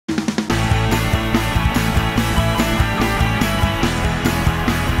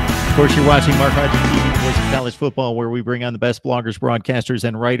Of course, you're watching Mark Rogers TV, the voice of college football, where we bring on the best bloggers, broadcasters,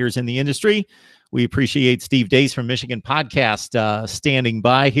 and writers in the industry. We appreciate Steve Dace from Michigan Podcast standing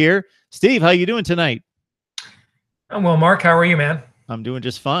by here. Steve, how you doing tonight? I'm well, Mark. How are you, man? I'm doing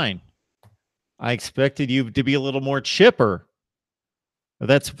just fine. I expected you to be a little more chipper.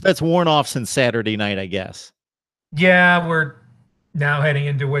 That's worn off since Saturday night, I guess. Yeah, we're now heading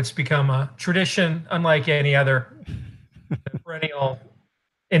into what's become a tradition, unlike any other perennial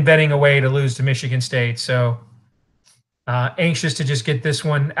inventing a way to lose to Michigan State. So anxious to just get this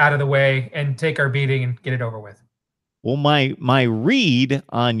one out of the way and take our beating and get it over with. Well, my read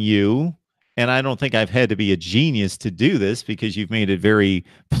on you, and I don't think I've had to be a genius to do this because you've made it very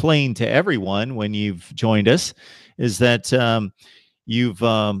plain to everyone when you've joined us, is that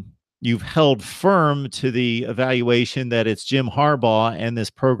you've held firm to the evaluation that it's Jim Harbaugh and this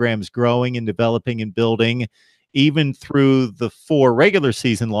program's growing and developing and building, even through the 4 regular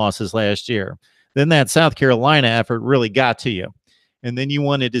season losses last year. Then that South Carolina effort really got to you. And then you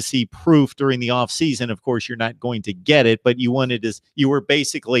wanted to see proof during the offseason. Of course, you're not going to get it, but you were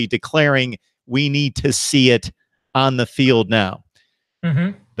basically declaring we need to see it on the field now.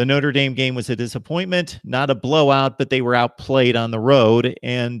 Mm-hmm. The Notre Dame game was a disappointment, not a blowout, but they were outplayed on the road.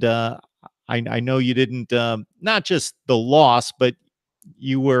 And I know you didn't, not just the loss, but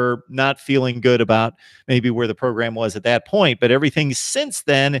you were not feeling good about maybe where the program was at that point. But everything since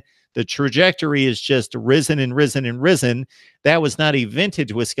then, the trajectory has just risen and risen and risen. That was not a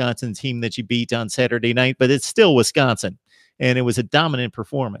vintage Wisconsin team that you beat on Saturday night, but it's still Wisconsin. And it was a dominant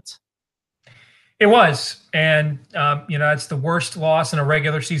performance. It was. And, it's the worst loss in a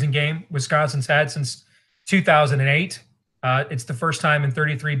regular season game Wisconsin's had since 2008. It's the first time in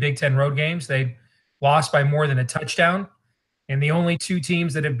 33 Big Ten road games they lost by more than a touchdown. And the only 2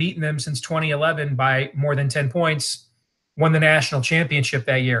 teams that have beaten them since 2011 by more than 10 points won the national championship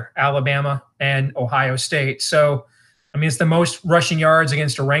that year, Alabama and Ohio State. So, it's the most rushing yards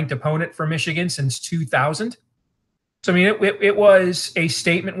against a ranked opponent for Michigan since 2000. So, it was a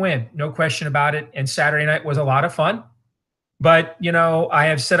statement win, no question about it. And Saturday night was a lot of fun. But, I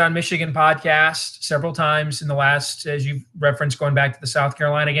have said on Michigan podcast several times in the last, as you've referenced, going back to the South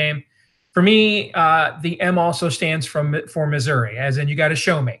Carolina game, for me, the M also stands for Missouri, as in you got to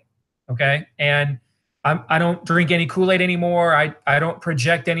show me, okay? And I don't drink any Kool-Aid anymore. I don't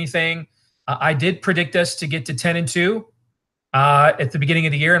project anything. I did predict us to get to 10-2 at the beginning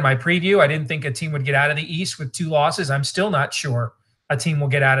of the year in my preview. I didn't think a team would get out of the East with 2 losses. I'm still not sure a team will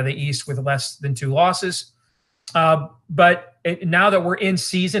get out of the East with less than 2 losses. But now that we're in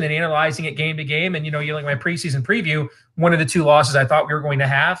season and analyzing it game to game, and you like my preseason preview, one of the 2 losses I thought we were going to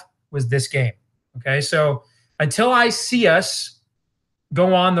have was this game. Okay, so until I see us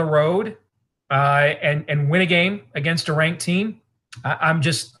go on the road and win a game against a ranked team, I'm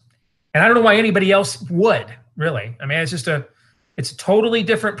just, and I don't know why anybody else would really. It's a totally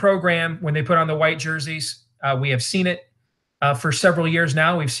different program when they put on the white jerseys. We have seen it for several years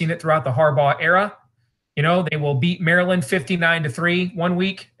now. We've seen it throughout the Harbaugh era. They will beat Maryland 59-3 one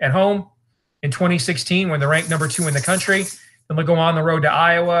week at home in 2016 when they're ranked number 2 in the country. Then they'll go on the road to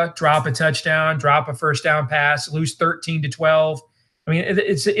Iowa, drop a touchdown, drop a first down pass, lose 13-12.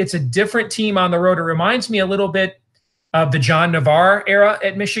 It's a different team on the road. It reminds me a little bit of the John Navarre era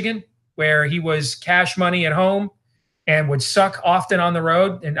at Michigan, where he was cash money at home and would suck often on the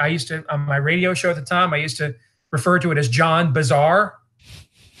road. And I used to, on my radio show at the time, I used to refer to it as John Bizarre.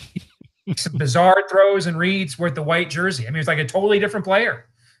 Some bizarre throws and reads with the white jersey. It's like a totally different player.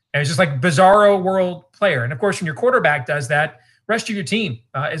 And it's just like bizarro world player. And of course, when your quarterback does that, rest of your team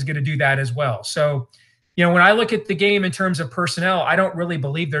is going to do that as well. So, when I look at the game in terms of personnel, I don't really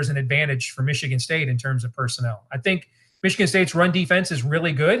believe there's an advantage for Michigan State in terms of personnel. I think Michigan State's run defense is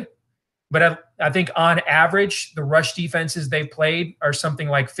really good, but I think on average, the rush defenses they've played are something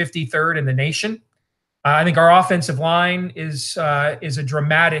like 53rd in the nation. I think our offensive line is a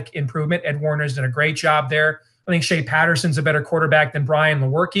dramatic improvement. Ed Warner's done a great job there. I think Shea Patterson's a better quarterback than Brian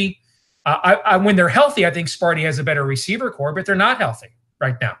Lewerke. When they're healthy, I think Sparty has a better receiver core, but they're not healthy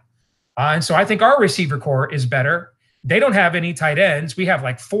right now. And so I think our receiver core is better. They don't have any tight ends. We have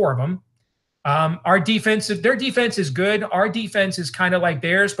like 4 of them. Their defense is good. Our defense is kind of like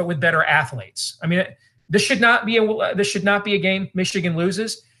theirs, but with better athletes. This should not be a game Michigan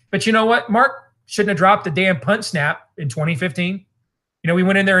loses. But you know what? Mark shouldn't have dropped the damn punt snap in 2015. We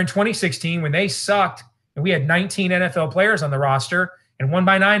went in there in 2016 when they sucked, and we had 19 NFL players on the roster and won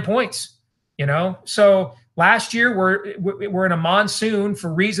by 9 points. So last year we're in a monsoon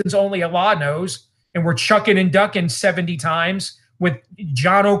for reasons only Allah knows, and we're chucking and ducking 70 times with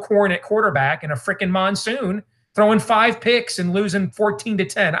John O'Corn at quarterback in a freaking monsoon. throwing 5 picks and losing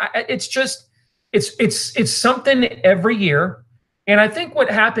 14-10. It's something every year. And I think what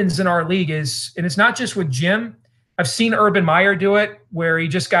happens in our league is, and it's not just with Jim. I've seen Urban Meyer do it, where he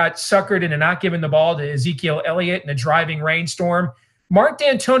just got suckered into not giving the ball to Ezekiel Elliott in a driving rainstorm. Mark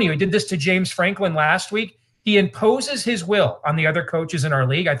D'Antonio, he did this to James Franklin last week. He imposes his will on the other coaches in our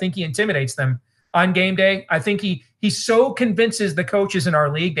league. I think he intimidates them on game day. I think he so convinces the coaches in our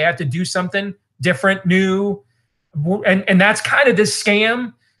league they have to do something different, new, and that's kind of this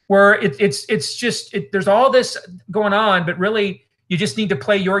scam where it's just there's all this going on, but really you just need to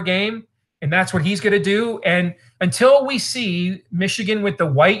play your game, and that's what he's going to do. And until we see Michigan with the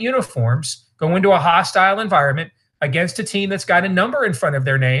white uniforms go into a hostile environment against a team that's got a number in front of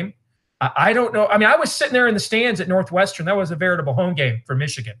their name, I don't know. I mean, I was sitting there in the stands at Northwestern. That was a veritable home game for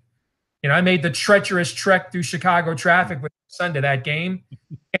Michigan. I made the treacherous trek through Chicago traffic with my son to that game,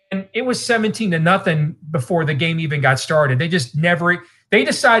 and it was 17-0 before the game even got started. They just never. They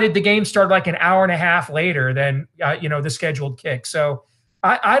decided the game started like an hour and a half later than the scheduled kick. So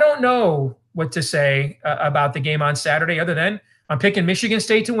I don't know what to say about the game on Saturday, other than I'm picking Michigan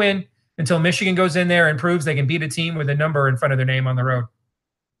State to win until Michigan goes in there and proves they can beat a team with a number in front of their name on the road.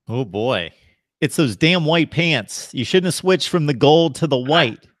 Oh boy, it's those damn white pants. You shouldn't have switched from the gold to the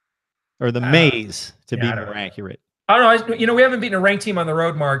white. Or the maize, to be more accurate. I don't know. We haven't beaten a ranked team on the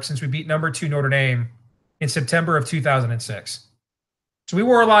road, Mark, since we beat number 2 Notre Dame in September of 2006. So we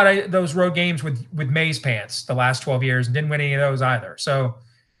wore a lot of those road games with maize pants the last 12 years and didn't win any of those either. So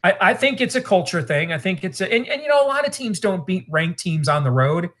I think it's a culture thing. I think it's and a lot of teams don't beat ranked teams on the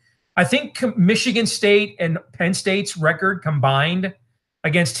road. I think Michigan State and Penn State's record combined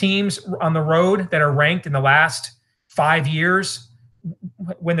against teams on the road that are ranked in the last 5 years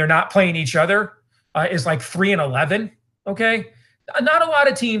when they're not playing each other is like 3-11. Okay. Not a lot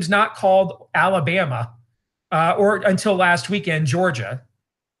of teams not called Alabama or until last weekend, Georgia,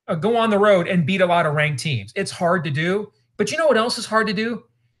 go on the road and beat a lot of ranked teams. It's hard to do, but you know what else is hard to do?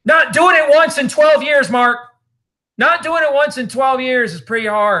 Not doing it once in 12 years, Mark. Not doing it once in 12 years is pretty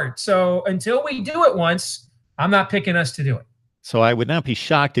hard. So until we do it once, I'm not picking us to do it. So I would not be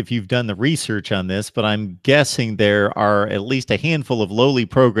shocked if you've done the research on this, but I'm guessing there are at least a handful of lowly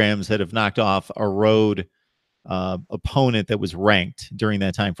programs that have knocked off a road opponent that was ranked during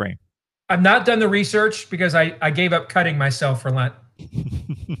that time frame. I've not done the research because I gave up cutting myself for Lent.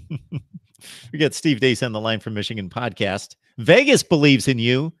 We got Steve Deace on the Line from Michigan podcast. Vegas believes in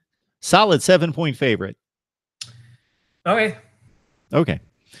you. Solid 7-point favorite. Okay.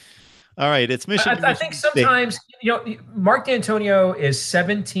 All right, it's Michigan. I think sometimes, Mark D'Antonio is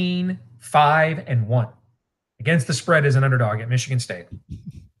 17-5-1 against the spread as an underdog at Michigan State.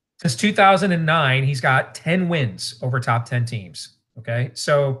 Since 2009, he's got 10 wins over top 10 teams. Okay,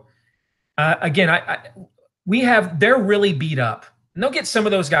 so again, they're really beat up, and they'll get some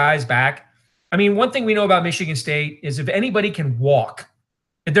of those guys back. I mean, one thing we know about Michigan State is if anybody can walk,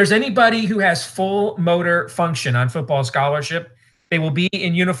 if there's anybody who has full motor function on football scholarship, they will be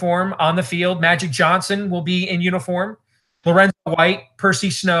in uniform on the field. Magic Johnson will be in uniform. Lorenzo White, Percy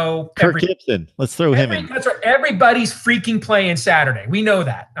Snow. Kirk Gibson. Let's throw him in. That's right. Everybody's freaking playing Saturday. We know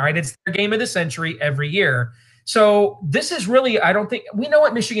that. All right. It's their game of the century every year. So this is really, I don't think, we know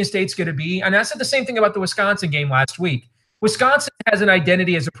what Michigan State's going to be. And I said the same thing about the Wisconsin game last week. Wisconsin has an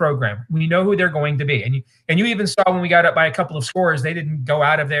identity as a program. We know who they're going to be. And you even saw when we got up by a couple of scores, they didn't go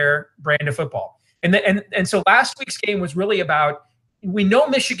out of their brand of football. And so last week's game was really about, we know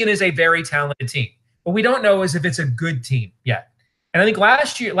Michigan is a very talented team. What we don't know is if it's a good team yet. And I think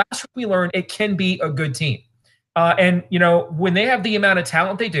last week we learned it can be a good team. And when they have the amount of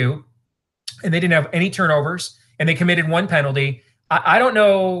talent they do, and they didn't have any turnovers, and they committed one penalty, I don't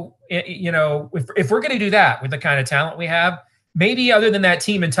know, if we're going to do that with the kind of talent we have, maybe other than that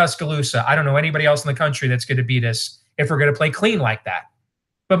team in Tuscaloosa, I don't know anybody else in the country that's going to beat us if we're going to play clean like that.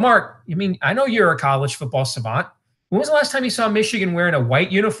 But Mark, I know you're a college football savant. When was the last time you saw Michigan wearing a white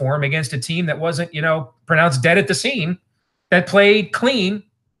uniform against a team that wasn't, pronounced dead at the scene, that played clean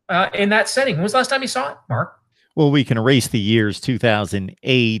in that setting? When was the last time you saw it, Mark? Well, we can erase the years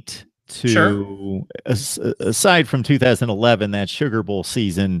 2008 to, sure, aside from 2011, that Sugar Bowl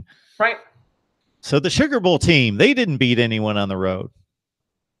season. Right. So the Sugar Bowl team, they didn't beat anyone on the road.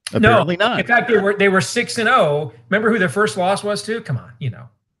 Apparently not. In fact, they were 6-0. Remember who their first loss was to? Come on,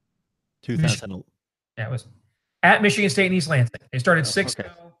 2011. Yeah, it was at Michigan State and East Lansing. They started 6-0.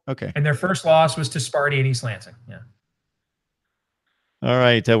 Okay. And their first loss was to Sparty and East Lansing. Yeah. All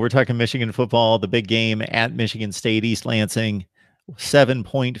right. We're talking Michigan football, the big game at Michigan State, East Lansing,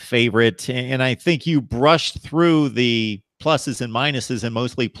 7-point favorite. And I think you brushed through the pluses and minuses, and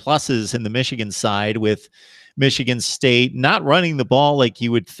mostly pluses in the Michigan side, with Michigan State, not running the ball like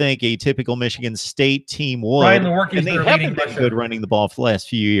you would think a typical Michigan State team Brian would. Lewerke's And they their leading haven't been good rusher. running the ball for the last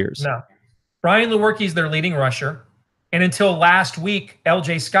few years. No. Brian Lewerke's their leading rusher. And until last week,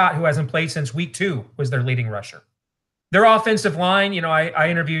 LJ Scott, who hasn't played since week 2, was their leading rusher. Their offensive line, I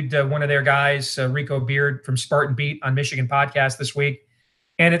interviewed one of their guys, Rico Beard from Spartan Beat on Michigan podcast this week.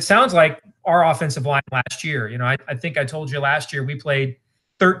 And it sounds like our offensive line last year. I think I told you last year we played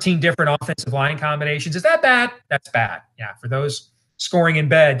 13 different offensive line combinations. Is that bad? That's bad. Yeah, for those scoring in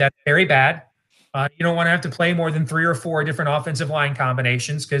bed, that's very bad. You don't want to have to play more than 3 or 4 different offensive line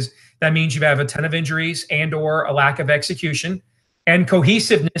combinations because that means you have a ton of injuries and or a lack of execution. And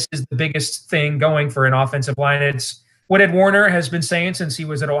cohesiveness is the biggest thing going for an offensive line. It's what Ed Warner has been saying since he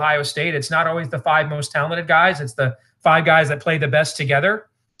was at Ohio State. It's not always the 5 most talented guys. It's the 5 guys that play the best together.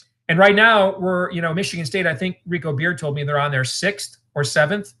 And right now we're, Michigan State, I think Rico Beard told me they're on their 6th or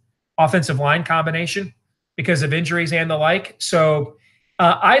 7th offensive line combination because of injuries and the like. So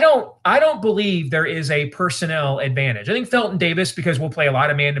I don't believe there is a personnel advantage. I think Felton Davis, because we'll play a lot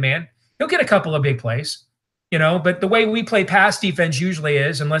of man-to-man, he'll get a couple of big plays, but the way we play pass defense usually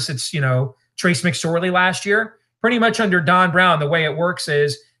is, unless it's, Trace McSorley last year, pretty much under Don Brown, the way it works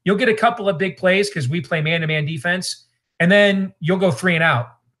is you'll get a couple of big plays because we play man-to-man defense, and then you'll go 3 and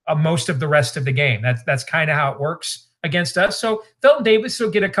out most of the rest of the game. That's kind of how it works against us. So Felton Davis will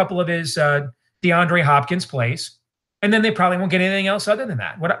get a couple of his DeAndre Hopkins plays, and then they probably won't get anything else other than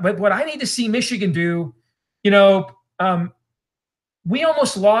that. What I need to see Michigan do, we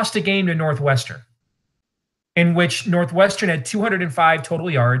almost lost a game to Northwestern, in which Northwestern had 205 total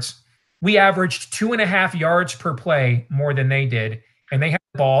yards. We averaged 2.5 yards per play more than they did, and they had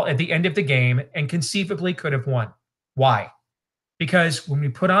the ball at the end of the game and conceivably could have won. Why? Because when we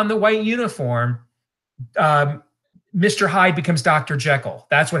put on the white uniform, Mr. Hyde becomes Dr. Jekyll.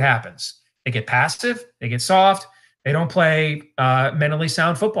 That's what happens. They get passive, they get soft, they don't play mentally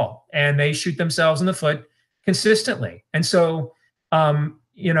sound football, and they shoot themselves in the foot consistently. And so,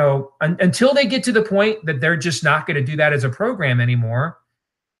 until they get to the point that they're just not going to do that as a program anymore,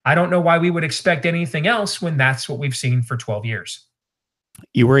 I don't know why we would expect anything else when that's what we've seen for 12 years.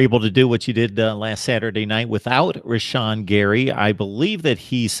 You were able to do what you did last Saturday night without Rashawn Gary. I believe that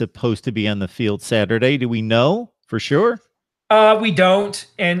he's supposed to be on the field Saturday. Do we know for sure? We don't.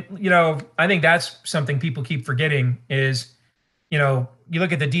 And, I think that's something people keep forgetting is, you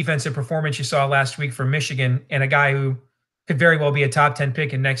look at the defensive performance you saw last week from Michigan, and a guy who could very well be a top 10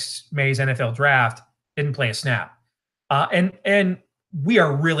 pick in next May's NFL draft didn't play a snap. And we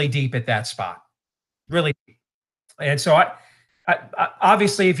are really deep at that spot, really deep. And so I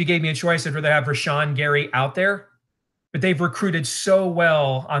obviously, if you gave me a choice, I'd rather have Rashawn Gary out there, but they've recruited so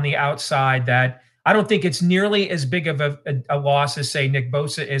well on the outside that I don't think it's nearly as big of a loss as, say, Nick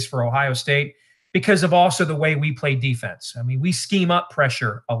Bosa is for Ohio State because of also the way we play defense. I mean, we scheme up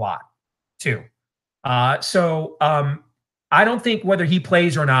pressure a lot too. So I don't think whether he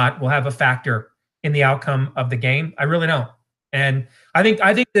plays or not will have a factor in the outcome of the game. I really don't. And I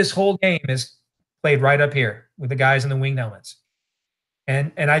think this whole game is played right up here with the guys in the winged helmets.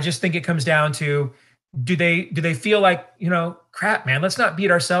 And I just think it comes down to, do they feel like, crap, man, let's not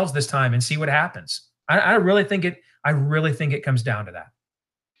beat ourselves this time and see what happens. I really think it comes down to that.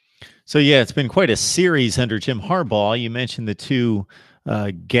 So yeah, it's been quite a series under Jim Harbaugh. You mentioned the 2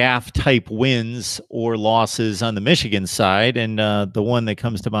 gaff type wins or losses on the Michigan side, and the one that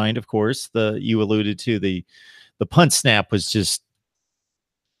comes to mind, of course, you alluded to the punt snap was just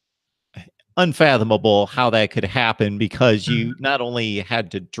unfathomable how that could happen, because you not only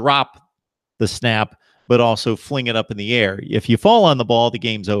had to drop the snap but also fling it up in the air. If you fall on the ball, the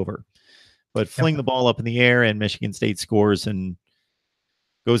game's over. But fling the ball up in the air, and Michigan State scores and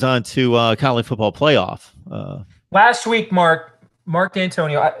goes on to college football playoff. Last week, Mark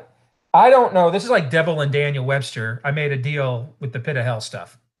D'Antonio, I don't know. This is like Devil and Daniel Webster. I made a deal with the pit of hell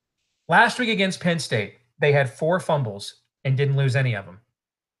stuff. Last week against Penn State, they had 4 fumbles and didn't lose any of them.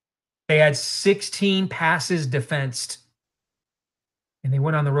 They had 16 passes defensed, and they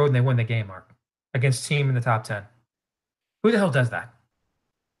went on the road and they won the game, Mark, against a team in the top 10. Who the hell does that?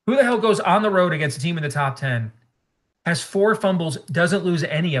 Who the hell goes on the road against a team in the top 10, has 4 fumbles, doesn't lose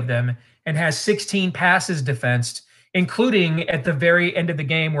any of them, and has 16 passes defensed, including at the very end of the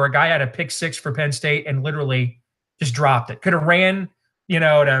game where a guy had a pick 6 for Penn State and literally just dropped it. Could have ran,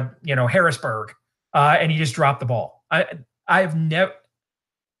 to Harrisburg, and he just dropped the ball. I've never.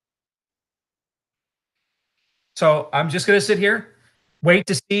 So I'm just going to sit here, wait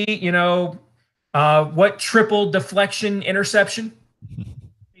to see, what triple deflection interception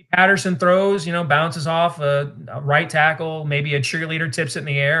Patterson throws, bounces off a right tackle, maybe a cheerleader tips it in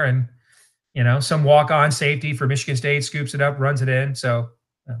the air, and Some walk-on safety for Michigan State scoops it up, runs it in. So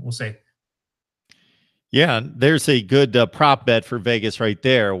we'll see. Yeah, there's a good prop bet for Vegas right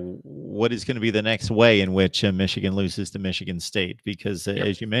there. What is going to be the next way in which Michigan loses to Michigan State? Because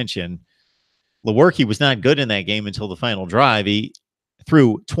as you mentioned, Lewerke was not good in that game until the final drive. He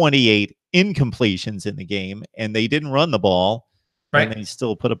threw 28 incompletions in the game, and they didn't run the ball, and Right. they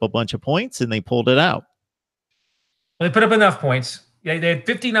still put up a bunch of points, and they pulled it out. Well, they put up enough points. They had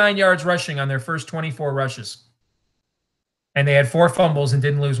 59 yards rushing on their first 24 rushes. And they had 4 fumbles and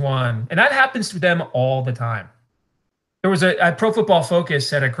didn't lose one. And that happens to them all the time. There was a Pro Football Focus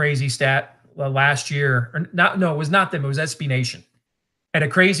had a crazy stat last year. It was not them. It was SB Nation. Had a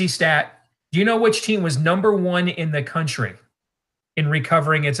crazy stat. Do you know which team was number 1 in the country in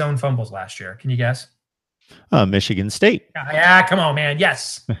recovering its own fumbles last year? Can you guess? Michigan State. Yeah, come on, man.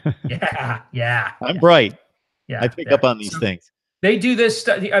 Yes. Yeah. I'm bright. Yeah. I pick up on these things. They do this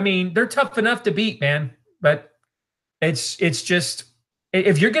stuff. I mean, they're tough enough to beat, man. But it's just,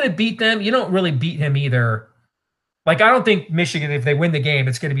 if you're going to beat them, you don't really beat him either. Like, I don't think Michigan, if they win the game,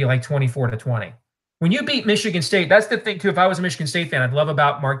 it's going to be like 24-20. When you beat Michigan State, that's the thing too. If I was a Michigan State fan, I'd love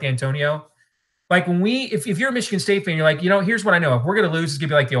about Mark D'Antonio. Like if you're a Michigan State fan, you're like, here's what I know. If we're going to lose, it's going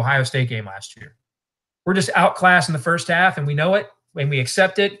to be like the Ohio State game last year. We're just outclassed in the first half, and we know it, and we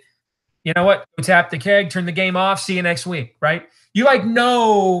accept it. You know what? Go tap the keg, turn the game off, see you next week, right? You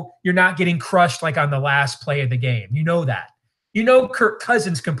know you're not getting crushed like on the last play of the game. You know that. Kirk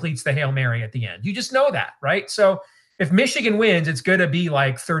Cousins completes the Hail Mary at the end. You just know that, right? So if Michigan wins, it's going to be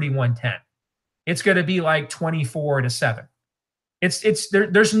like 31-10. It's going to be like 24-7.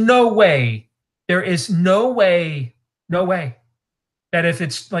 There's no way. There is no way that if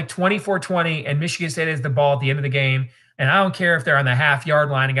it's like 24-20 and Michigan State has the ball at the end of the game, and I don't care if they're on the half-yard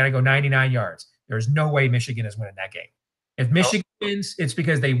line and got to go 99 yards, there's no way Michigan is winning that game. If Michigan wins, it's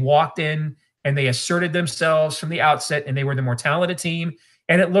because they walked in and they asserted themselves from the outset, and they were the more talented team.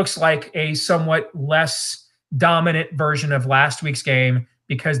 And it looks like a somewhat less dominant version of last week's game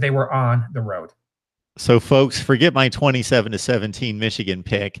because they were on the road. So, folks, forget my 27-17 Michigan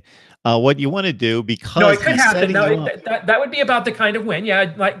pick. What you want to do, because no, it could happen. No, that would be about the kind of win.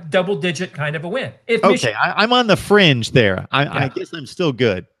 Yeah, like double-digit kind of a win. I'm on the fringe there. I guess I'm still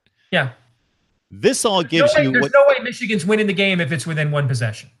good. Yeah. This all gives you. There's no way Michigan's winning the game if it's within one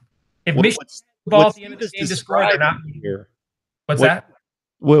possession. If Michigan's ball at the end of the game destroyed, not here. What's that?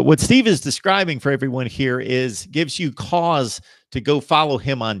 What Steve is describing for everyone here gives you cause to go follow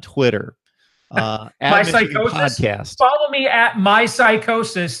him on Twitter. My Psychosis podcast. Follow me at My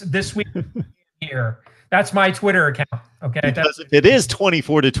Psychosis this week here. That's my Twitter account. Okay. Because if it is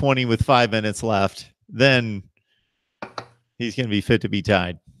 24-20 with 5 minutes left, then he's going to be fit to be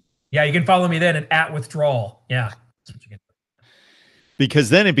tied. Yeah, you can follow me then at withdrawal. Yeah. Because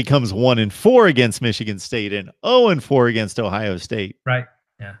then it becomes 1-4 against Michigan State and 0-4 against Ohio State. Right.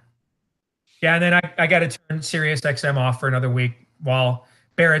 Yeah. Yeah, and then I got to turn Sirius XM off for another week while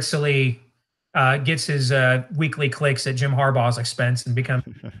Barrett Sallee gets his weekly clicks at Jim Harbaugh's expense and becomes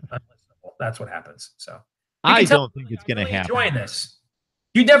unlistenable. That's what happens. So I don't think it's going to happen. Enjoying this.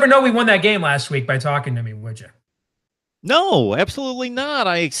 You'd never know we won that game last week by talking to me, would you? No, absolutely not.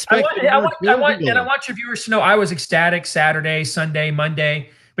 I expect. I want your viewers to know I was ecstatic Saturday, Sunday, Monday.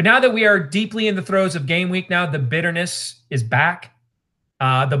 But now that we are deeply in the throes of game week, now the bitterness is back.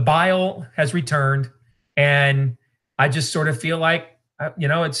 The bile has returned, and I just sort of feel like,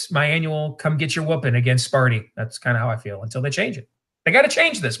 it's my annual come get your whooping against Sparty. That's kind of how I feel until they change it. They got to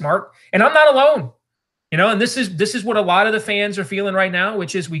change this, Mark. And I'm not alone. And this is what a lot of the fans are feeling right now,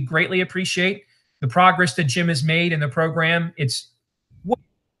 which is we greatly appreciate the progress that Jim has made in the program. It's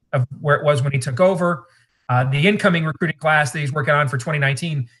of where it was when he took over. The incoming recruiting class that he's working on for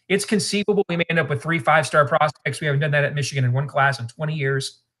 2019, it's conceivable we may end up with 3 5-star prospects. We haven't done that at Michigan in one class in 20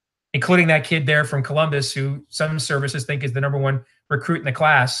 years, including that kid there from Columbus who some services think is the number 1 recruit in the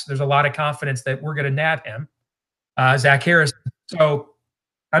class. There's a lot of confidence that we're going to nab him, Zach Harris. So,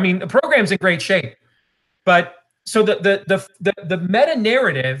 the program's in great shape. But so the meta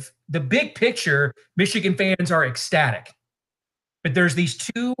narrative, the big picture, Michigan fans are ecstatic. But there's these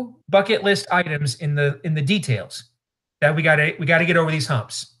 2 bucket list items in the details that we got to get over these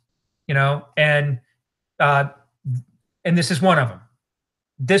humps, and this is one of them.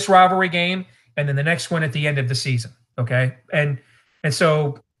 This rivalry game, and then the next one at the end of the season. Okay, and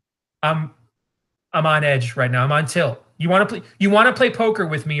so I'm on edge right now. I'm on tilt. You want to play poker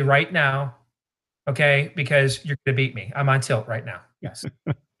with me right now, okay? Because you're going to beat me. I'm on tilt right now. Yes.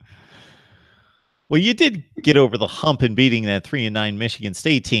 Well, you did get over the hump in beating that 3-9 Michigan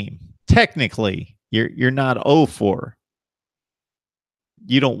State team. Technically, you're not 0-4.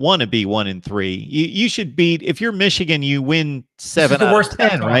 you don't want to be 1-3. You should beat, if you're Michigan, you win This is 7 the out of worst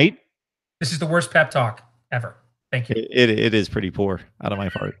pep 10, talk. right? This is the worst pep talk ever. Thank you. It is pretty poor out of my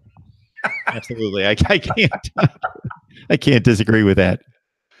part. Absolutely. I can't disagree with that.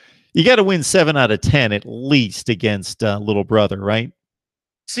 You got to win 7 out of 10 at least against little brother, right?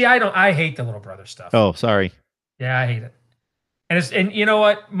 See, I hate the little brother stuff. Oh, sorry. Yeah, I hate it. And you know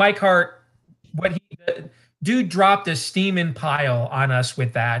what? Mike Hart, the dude dropped a steaming pile on us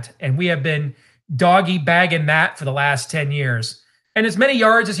with that. And we have been doggy bagging that for the last 10 years. And as many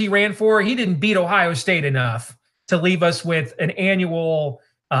yards as he ran for, he didn't beat Ohio State enough to leave us with an annual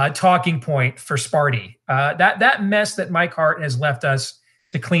talking point for Sparty. That mess that Mike Hart has left us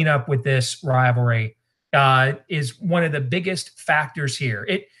to clean up with this rivalry is one of the biggest factors here.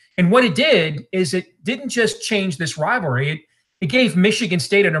 And what it did is it didn't just change this rivalry. It gave Michigan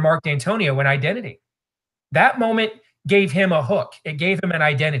State under Mark D'Antonio an identity. That moment gave him a hook. It gave him an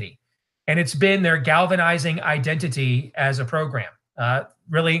identity. And it's been their galvanizing identity as a program,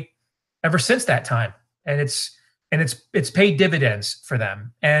 really ever since that time. And it's paid dividends for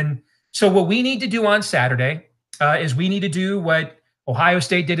them. And so what we need to do on Saturday is we need to do what Ohio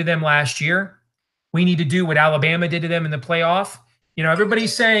State did to them last year. We need to do what Alabama did to them in the playoff. You know,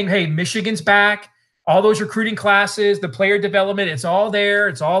 everybody's saying, hey, Michigan's back. All those recruiting classes, the player development, it's all there.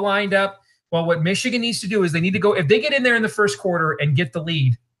 It's all lined up. Well, what Michigan needs to do is they need to go, if they get in there in the first quarter and get the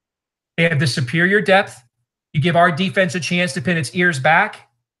lead, they have the superior depth. You give our defense a chance to pin its ears back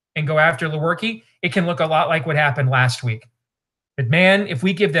and go after Lewerke. It can look a lot like what happened last week. But man, if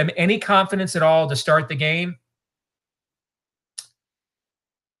we give them any confidence at all to start the game,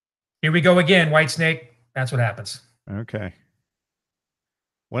 here we go again, Whitesnake. That's what happens. Okay.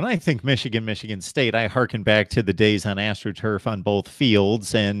 When I think Michigan State, I hearken back to the days on AstroTurf on both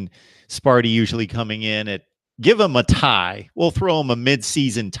fields, and Sparty usually coming in at, give them a tie. We'll throw them a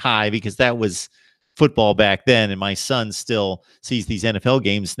mid-season tie because that was football back then. And my son still sees these NFL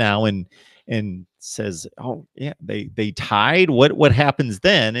games now and says, "Oh yeah, they tied. What happens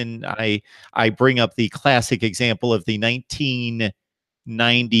then?" And I bring up the classic example of the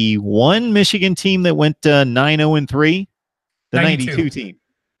 1991 Michigan team that went 9-0-3, the 92 team.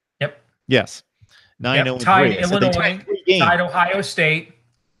 Yep. Yes. 9-0-3. Tied So Illinois, tied Ohio State,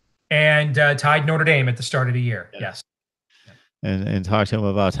 and tied Notre Dame at the start of the year. Yeah. Yes. And talk to him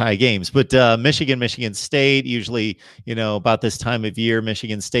about tie games. But Michigan State, usually, you know, about this time of year,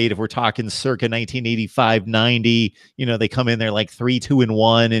 Michigan State, if we're talking circa 1985-90, you know, they come in there like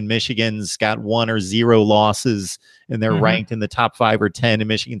 3-2-1, and Michigan's got 1 or 0 losses, and they're ranked in the top 5 or 10, and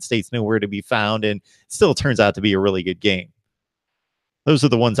Michigan State's nowhere to be found, and it still turns out to be a really good game. Those are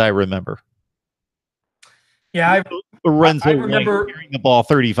the ones I remember. Yeah, I remember carrying the ball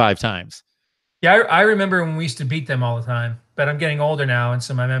 35 times. Yeah, I remember when we used to beat them all the time, but I'm getting older now, and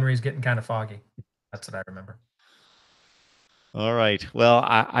so my memory is getting kind of foggy. That's what I remember. All right. Well,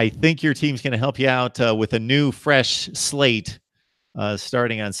 I think your team's going to help you out with a new, fresh slate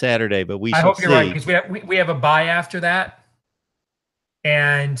starting on Saturday. But I hope you're right, because we have a bye after that,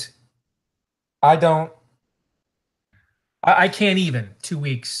 and I can't even 2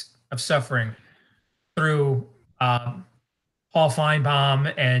 weeks of suffering through Paul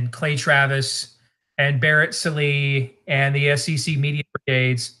Feinbaum and Clay Travis and Barrett Sallee and the SEC media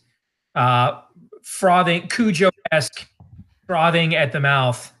brigades frothing, Cujo-esque frothing at the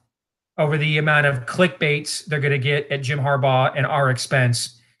mouth over the amount of clickbaits they're going to get at Jim Harbaugh and our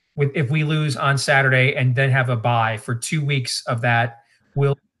expense if we lose on Saturday and then have a bye for 2 weeks of that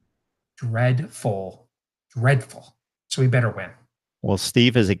will be dreadful. So we better win. Well,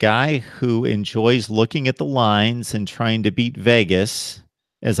 Steve is a guy who enjoys looking at the lines and trying to beat Vegas,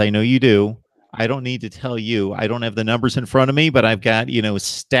 as I know you do. I don't need to tell you. I don't have the numbers in front of me, but I've got, you know,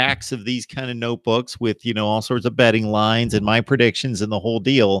 stacks of these kind of notebooks with, you know, all sorts of betting lines and my predictions and the whole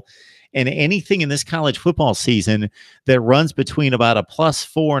deal. And anything in this college football season that runs between about a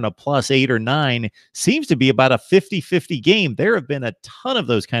 +4 and a +8 or 9 seems to be about a 50-50 game. There have been a ton of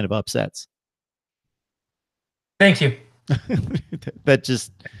those kind of upsets. Thank you. That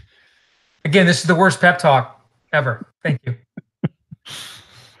just, again, this is the worst pep talk ever. Thank you.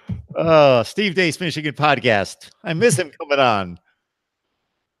 Steve Deace, Michigan podcast. I miss him coming on.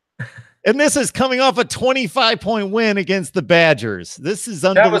 And this is coming off a 25-point win against the Badgers. This is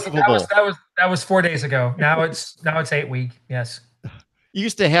unbelievable. That was 4 days ago. Now it's 8 weeks. Yes. You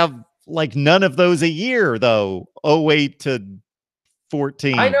used to have like none of those a year though. 08 to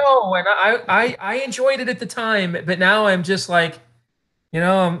 14. I know, and I enjoyed it at the time, but now I'm just like, you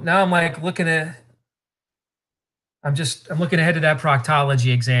know, now I'm like looking at. I'm looking ahead to that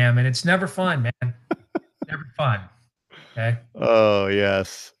proctology exam, and it's never fun, man. Never fun. Okay. Oh,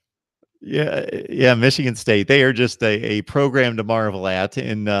 yes. Yeah, yeah, Michigan State. They are just a program to marvel at,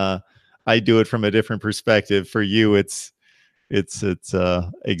 and I do it from a different perspective. For you, it's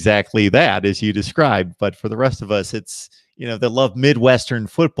exactly that as you described. But for the rest of us, it's that love Midwestern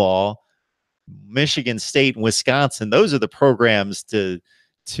football. Michigan State and Wisconsin. Those are the programs to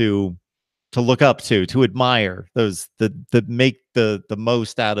look up to admire. Those that make the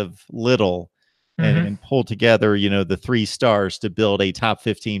most out of little, Mm-hmm. and pull together the three stars to build a top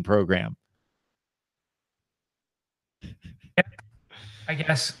 15 program. Yeah, I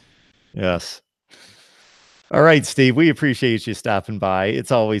guess. Yes. All right, Steve. We appreciate you stopping by.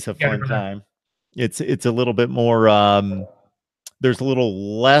 It's always a You got it, fun brother. time. It's a little bit more. There's a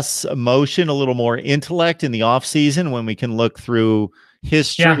little less emotion, a little more intellect in the off season when we can look through Yeah.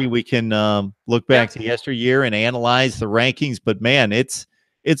 history. We can look back Yep. to yesteryear and analyze the rankings. But man, it's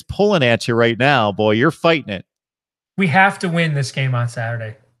pulling at you right now, boy. You're fighting it. We have to win this game on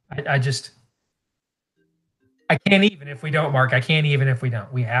Saturday. I just I can't even if we don't, Mark. I can't even if we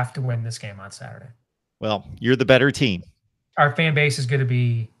don't. We have to win this game on Saturday. Well, you're the better team. Our fan base is going to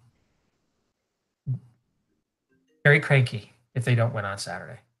be very cranky if they don't win on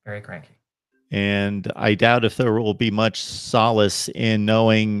Saturday. Very cranky. And I doubt if there will be much solace in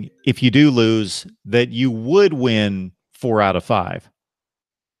knowing if you do lose that you would win 4 out of 5.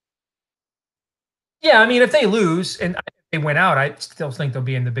 Yeah, I mean, if they lose and they win out, I still think they'll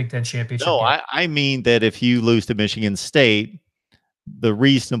be in the Big Ten championship No, game. I mean that if you lose to Michigan State, the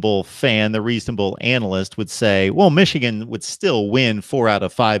reasonable fan, the reasonable analyst would say, well, Michigan would still win 4 out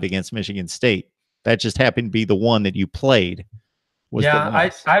of 5 against Michigan State. That just happened to be the one that you played was the Yeah,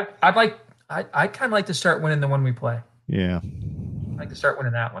 loss. I'd kind of like to start winning the one we play. Yeah. I'd like to start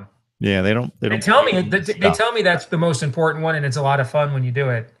winning that one. Yeah, they don't They play tell me that's the most important one, and it's a lot of fun when you do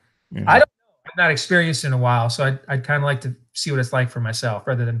it. Yeah. I don't know. I've not experienced it in a while, so I'd kind of like to see what it's like for myself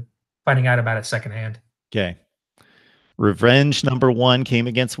rather than finding out about it secondhand. Okay. Revenge number 1 came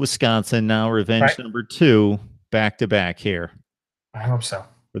against Wisconsin. Now revenge Right. number 2 back to back here I hope so.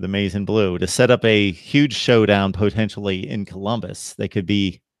 for the Maize and Blue to set up a huge showdown potentially in Columbus. They could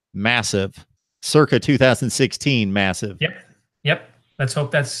be massive, circa 2016 massive. Yep. Let's hope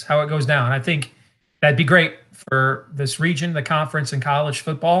that's how it goes down. I think that'd be great for this region, the conference, and college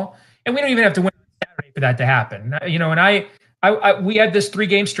football. And we don't even have to win Saturday for that to happen. And we had this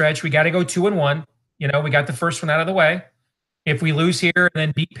 3-game stretch. We got to go 2-1. We got the first one out of the way. If we lose here and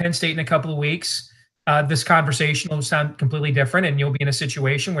then beat Penn State in a couple of weeks, this conversation will sound completely different, and you'll be in a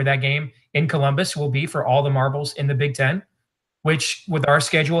situation where that game in Columbus will be for all the marbles in the Big Ten, which with our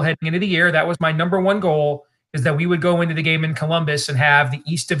schedule heading into the year, that was my number one goal, is that we would go into the game in Columbus and have the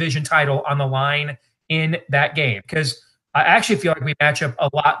East Division title on the line in that game. Because I actually feel like we match up a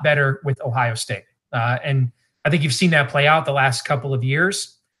lot better with Ohio State. And I think you've seen that play out the last couple of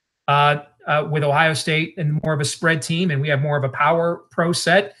years with Ohio State and more of a spread team, and we have more of a power pro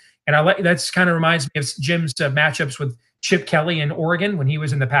set. And that's kind of reminds me of Jim's matchups with Chip Kelly in Oregon when he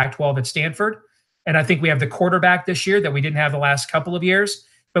was in the Pac-12 at Stanford. And I think we have the quarterback this year that we didn't have the last couple of years.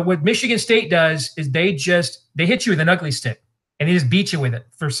 But what Michigan State does is they hit you with an ugly stick and they just beat you with it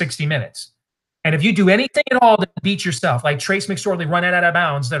for 60 minutes. And if you do anything at all to beat yourself, like Trace McSorley run it out of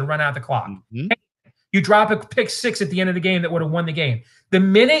bounds, that run out the clock. Mm-hmm. You drop a pick 6 at the end of the game that would have won the game. The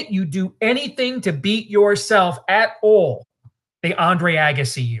minute you do anything to beat yourself at all, they Andre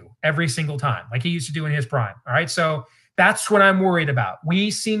Agassi you every single time, like he used to do in his prime. All right. So that's what I'm worried about.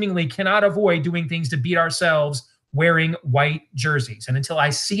 We seemingly cannot avoid doing things to beat ourselves wearing white jerseys. And until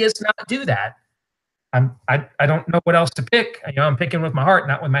I see us not do that, I don't know what else to pick. I'm picking with my heart,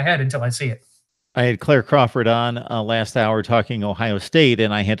 not with my head until I see it. I had Claire Crawford on last hour talking Ohio State,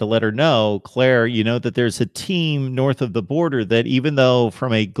 and I had to let her know, Claire, that there's a team north of the border that even though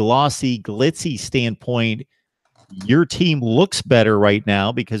from a glossy, glitzy standpoint, your team looks better right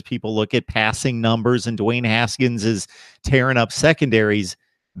now because people look at passing numbers and Dwayne Haskins is tearing up secondaries,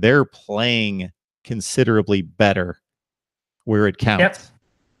 they're playing considerably better where it counts.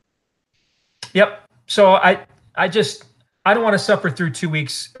 Yep. So I don't want to suffer through 2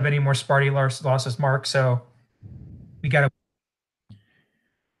 weeks of any more Sparty losses, Mark. So we got to.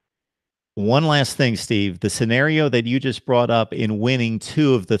 One last thing, Steve. The scenario that you just brought up in winning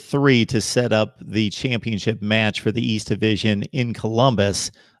 2 of the 3 to set up the championship match for the East Division in Columbus,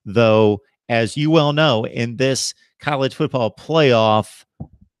 though, as you well know, in this college football playoff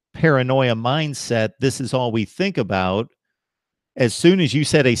paranoia mindset, this is all we think about. As soon as you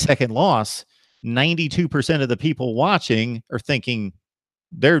said a second loss, 92% of the people watching are thinking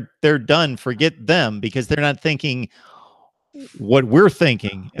they're done. Forget them, because they're not thinking what we're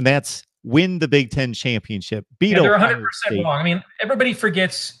thinking, and that's win the Big Ten championship, beat they're Ohio 100% State. wrong. I mean, everybody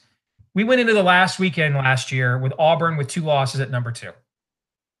forgets we went into the last weekend last year with Auburn with 2 losses at number 2.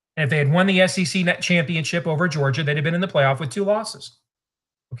 And if they had won the SEC net championship over Georgia, they'd have been in the playoff with 2 losses.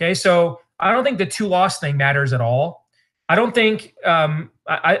 Okay, so I don't think the 2-loss thing matters at all. I don't think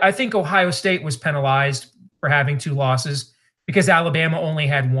I think Ohio State was penalized for having 2 losses because Alabama only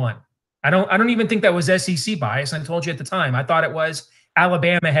had 1. I don't even think that was SEC bias. I told you at the time. I thought it was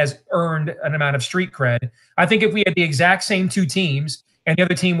Alabama has earned an amount of street cred. I think if we had the exact same 2 teams and the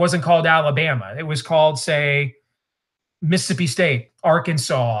other team wasn't called Alabama, it was called, say, Mississippi State,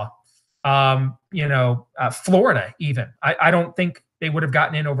 Arkansas, Florida even. I don't think they would have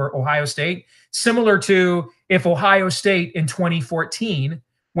gotten in over Ohio State. Similar to if Ohio State in 2014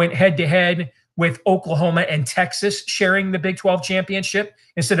 went head-to-head with Oklahoma and Texas sharing the Big 12 championship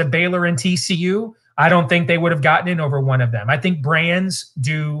instead of Baylor and TCU, I don't think they would have gotten in over one of them. I think brands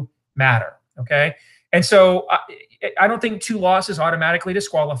do matter, okay? And so I don't think 2 losses automatically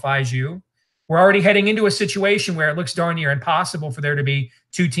disqualifies you. We're already heading into a situation where it looks darn near impossible for there to be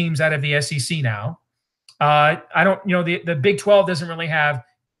 2 teams out of the SEC now. I don't, the Big 12 doesn't really have.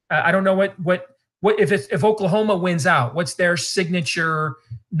 I don't know what if Oklahoma wins out, what's their signature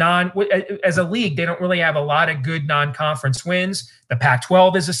as a league? They don't really have a lot of good non-conference wins. The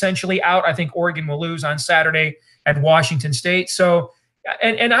Pac-12 is essentially out. I think Oregon will lose on Saturday at Washington State. So,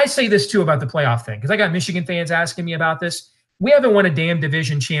 and I say this too about the playoff thing because I got Michigan fans asking me about this. We haven't won a damn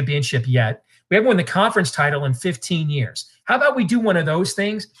division championship yet. We haven't won the conference title in 15 years. How about we do one of those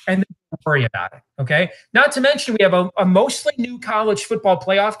things and then worry about it, okay? Not to mention we have a mostly new college football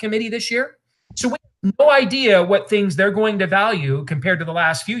playoff committee this year. So we have no idea what things they're going to value compared to the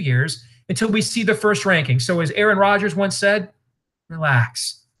last few years until we see the first ranking. So as Aaron Rodgers once said,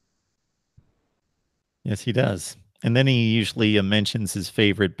 relax. Yes, he does. And then he usually mentions his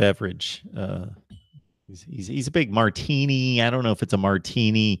favorite beverage. He's a big martini. I don't know if it's a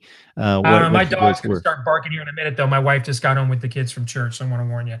martini. My dog's going to start barking here in a minute, though. My wife just got home with the kids from church, so I want to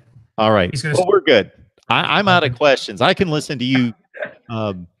warn you. All right. Well, we're good. I'm out of questions. I can listen to you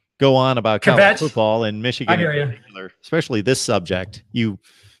go on about college football and Michigan in particular, especially this subject. You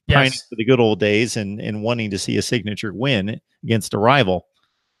pining for the good old days and wanting to see a signature win against a rival.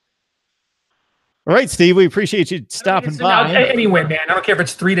 All right, Steve, we appreciate you stopping by. Any win, man. I don't care if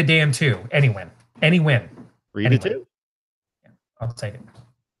it's 3-2. Any win. Any win. 3-2. Yeah, I'll take it.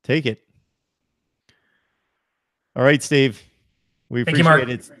 Take it. All right, Steve. We appreciate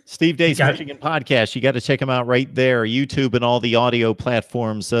it. Steve Deace Michigan Podcast. You got to check him out right there, YouTube and all the audio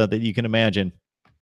platforms that you can imagine.